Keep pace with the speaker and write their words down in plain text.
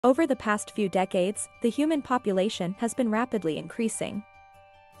Over the past few decades, the human population has been rapidly increasing.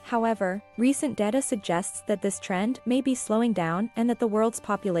 However, recent data suggests that this trend may be slowing down and that the world's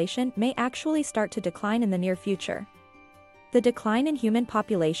population may actually start to decline in the near future. The decline in human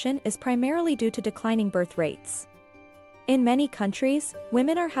population is primarily due to declining birth rates. In many countries,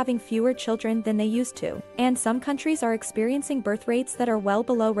 women are having fewer children than they used to, and some countries are experiencing birth rates that are well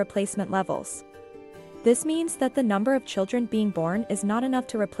below replacement levels. This means that the number of children being born is not enough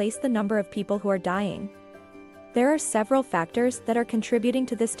to replace the number of people who are dying. There are several factors that are contributing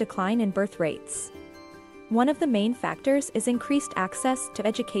to this decline in birth rates. One of the main factors is increased access to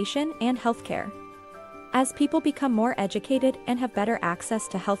education and healthcare. As people become more educated and have better access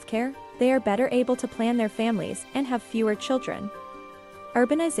to healthcare, they are better able to plan their families and have fewer children.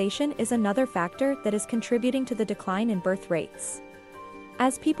 Urbanization is another factor that is contributing to the decline in birth rates.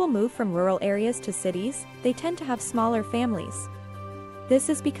 As people move from rural areas to cities, they tend to have smaller families. This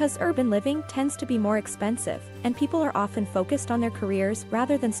is because urban living tends to be more expensive, and people are often focused on their careers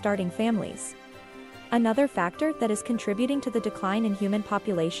rather than starting families. Another factor that is contributing to the decline in human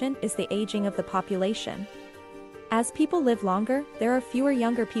population is the aging of the population. As people live longer, there are fewer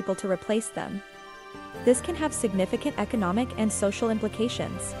younger people to replace them. This can have significant economic and social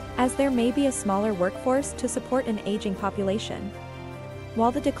implications, as there may be a smaller workforce to support an aging population.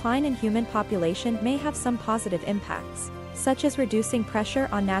 While the decline in human population may have some positive impacts, such as reducing pressure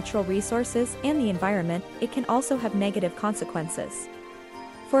on natural resources and the environment, it can also have negative consequences.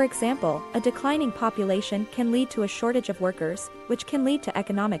 For example, a declining population can lead to a shortage of workers, which can lead to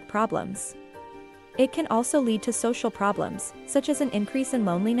economic problems. It can also lead to social problems, such as an increase in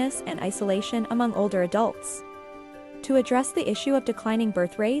loneliness and isolation among older adults. To address the issue of declining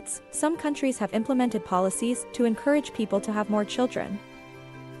birth rates, some countries have implemented policies to encourage people to have more children.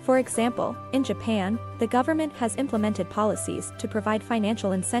 For example, in Japan, the government has implemented policies to provide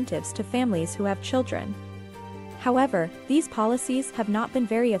financial incentives to families who have children. However, these policies have not been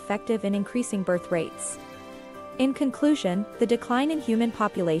very effective in increasing birth rates. In conclusion, the decline in human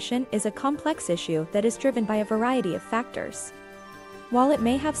population is a complex issue that is driven by a variety of factors. While it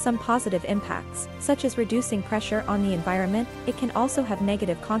may have some positive impacts, such as reducing pressure on the environment, it can also have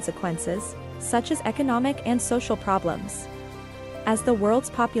negative consequences, such as economic and social problems. As the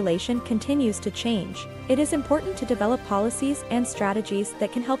world's population continues to change, it is important to develop policies and strategies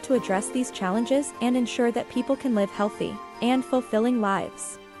that can help to address these challenges and ensure that people can live healthy and fulfilling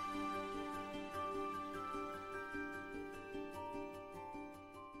lives.